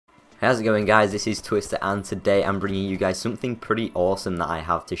How's it going, guys? This is Twister, and today I'm bringing you guys something pretty awesome that I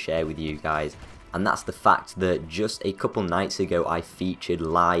have to share with you guys, and that's the fact that just a couple nights ago I featured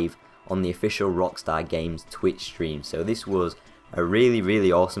live on the official Rockstar Games Twitch stream. So this was a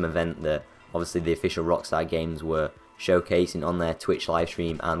really awesome event that obviously the official Rockstar Games were showcasing on their Twitch live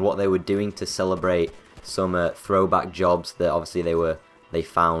stream, and what they were doing to celebrate some throwback jobs that obviously they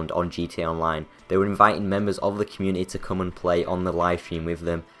found on GTA Online. They were inviting members of the community to come and play on the live stream with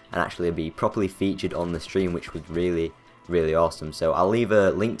them and actually be properly featured on the stream, which was really awesome. So I'll leave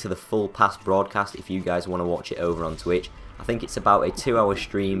a link to the full past broadcast if you guys want to watch it over on Twitch. I think it's about a 2-hour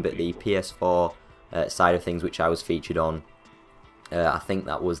stream, but the PS4 side of things, which I was featured on, I think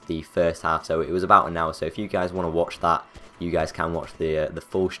that was the first half, so it was about an hour. So if you guys want to watch that, you guys can watch the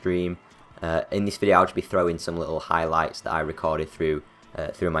full stream. In this video I'll just be throwing some little highlights that I recorded through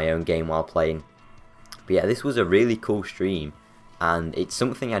my own game while playing. But yeah, this was a really cool stream, and it's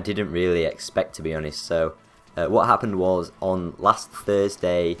something I didn't really expect, to be honest. So what happened was, on last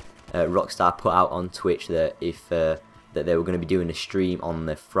Thursday, Rockstar put out on Twitch that that they were going to be doing a stream on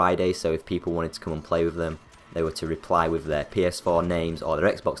the Friday, so if people wanted to come and play with them, they were to reply with their PS4 names or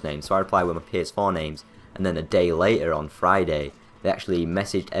their Xbox names. So I replied with my PS4 names, and then a day later on Friday they actually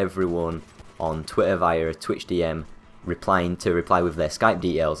messaged everyone on Twitter via a Twitch DM reply with their Skype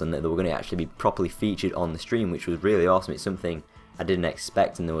details, and that they were going to actually be properly featured on the stream, which was really awesome. It's something I didn't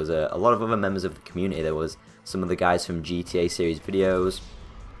expect, and there was a lot of other members of the community. There was some of the guys from GTA series videos,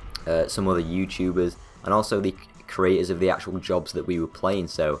 some other YouTubers, and also the creators of the actual jobs that we were playing.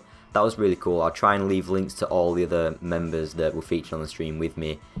 So that was really cool. I'll try and leave links to all the other members that were featured on the stream with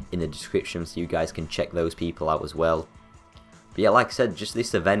me in the description, so you guys can check those people out as well. But yeah, like I said, just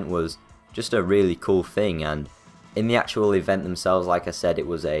this event was just a really cool thing, and in the actual event themselves, like I said, it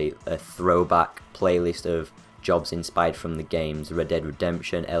was a throwback playlist of jobs inspired from the games Red Dead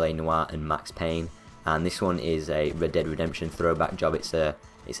Redemption, LA Noire, and Max Payne. And this one is a Red Dead Redemption throwback job. It's a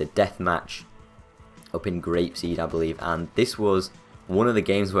deathmatch up in Grapeseed, I believe, and this was one of the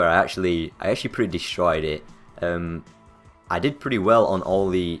games where I actually pretty destroyed it. I did pretty well on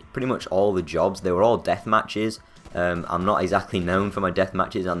pretty much all the jobs. They were all death matches. I'm not exactly known for my death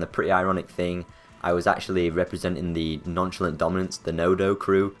matches, and the pretty ironic thing, I was actually representing the Nonchalant Dominance, the Nodo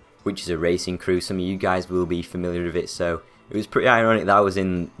crew, which is a racing crew. Some of you guys will be familiar with it, so it was pretty ironic that I was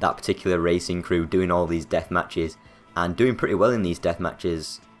in that particular racing crew doing all these death matches and doing pretty well in these death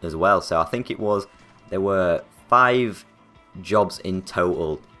matches as well. So I think there were 5 jobs in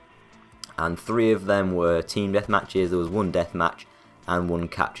total, and 3 of them were team death matches. There was 1 death match and 1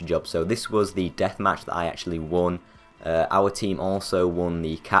 capture job. So this was the death match that I actually won. Our team also won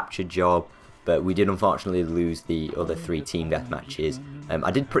the capture job, but we did unfortunately lose the other 3 team death matches. I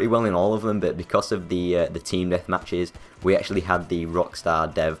did pretty well in all of them, but because of the team death matches, we actually had the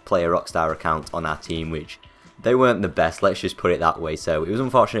Rockstar Dev Player Rockstar account on our team, which they weren't the best, let's just put it that way. So it was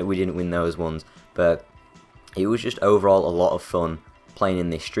unfortunate we didn't win those ones, but it was just overall a lot of fun playing in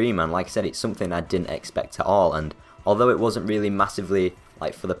this stream. And like I said, it's something I didn't expect at all, and although it wasn't really massively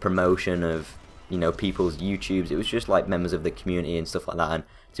like for the promotion of, you know, people's YouTubes, it was just like members of the community and stuff like that. And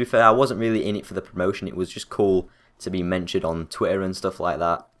to be fair, I wasn't really in it for the promotion. It was just cool to be mentioned on Twitter and stuff like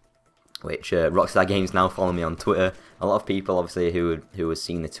that, which Rockstar Games now follow me on Twitter. A lot of people obviously who was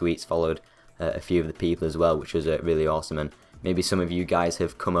seeing the tweets followed a few of the people as well, which was really awesome. And maybe some of you guys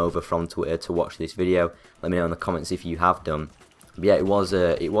have come over from Twitter to watch this video. Let me know in the comments if you have done. But yeah, it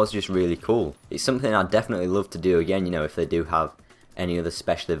was just really cool. It's something I'd definitely love to do again, you know, if they do have any other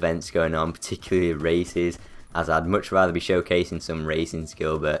special events going on, particularly races, as I'd much rather be showcasing some racing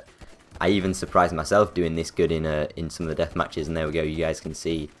skill. But I even surprised myself doing this good in some of the death matches, and there we go, you guys can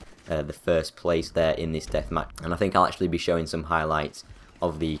see the first place there in this death match. And I think I'll actually be showing some highlights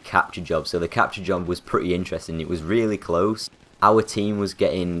of the capture job. So the capture job was pretty interesting. It was really close. Our team was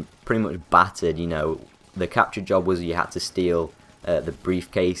getting pretty much battered, you know. The capture job was you had to steal the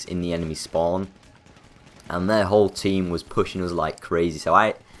briefcase in the enemy spawn, and their whole team was pushing us like crazy. So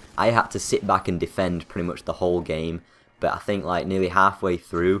I had to sit back and defend pretty much the whole game. But I think like nearly halfway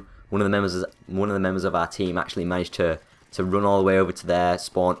through, one of the members of our team actually managed to run all the way over to their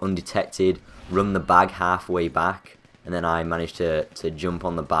spawn undetected, run the bag halfway back, and then I managed to jump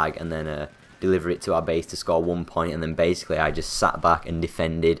on the bag and then deliver it to our base to score 1 point. And then basically I just sat back and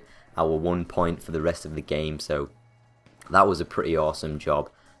defended our 1 point for the rest of the game. So that was a pretty awesome job,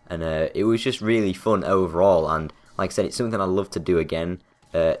 and it was just really fun overall. And like I said, it's something I'd love to do again.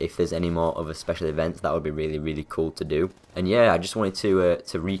 If there's any more other special events, that would be really cool to do. And yeah, I just wanted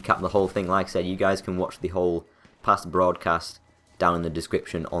to recap the whole thing. Like I said, you guys can watch the whole past broadcast down in the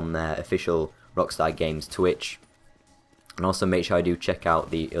description on their official Rockstar Games Twitch. And also make sure I do check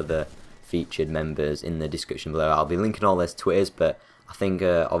out the other featured members in the description below. I'll be linking all their Twitters, but I think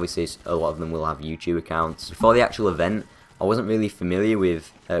obviously a lot of them will have YouTube accounts. For the actual event, I wasn't really familiar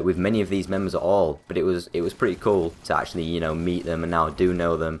with many of these members at all, but it was pretty cool to actually, you know, meet them, and now I do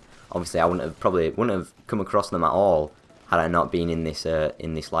know them. Obviously, I wouldn't have come across them at all had I not been in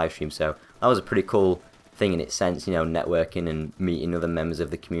this live stream. So that was a pretty cool thing in its sense, you know, networking and meeting other members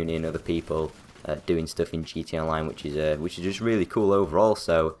of the community and other people doing stuff in GTA Online, which is just really cool overall.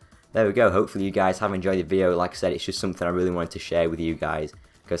 So there we go. Hopefully you guys have enjoyed the video. Like I said, it's just something I really wanted to share with you guys,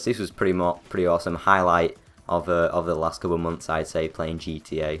 because this was pretty awesome highlight of the last couple of months, I'd say, playing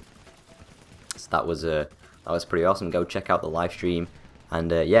GTA. So that was pretty awesome. Go check out the live stream,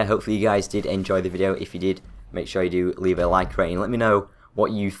 and yeah, hopefully you guys did enjoy the video. If you did, make sure you do leave a like rating. Let me know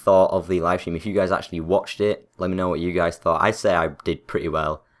what you thought of the live stream. If you guys actually watched it, let me know what you guys thought. I'd say I did pretty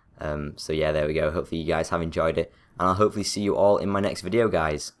well. So yeah, there we go. Hopefully you guys have enjoyed it, and I'll hopefully see you all in my next video,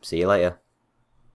 guys. See you later.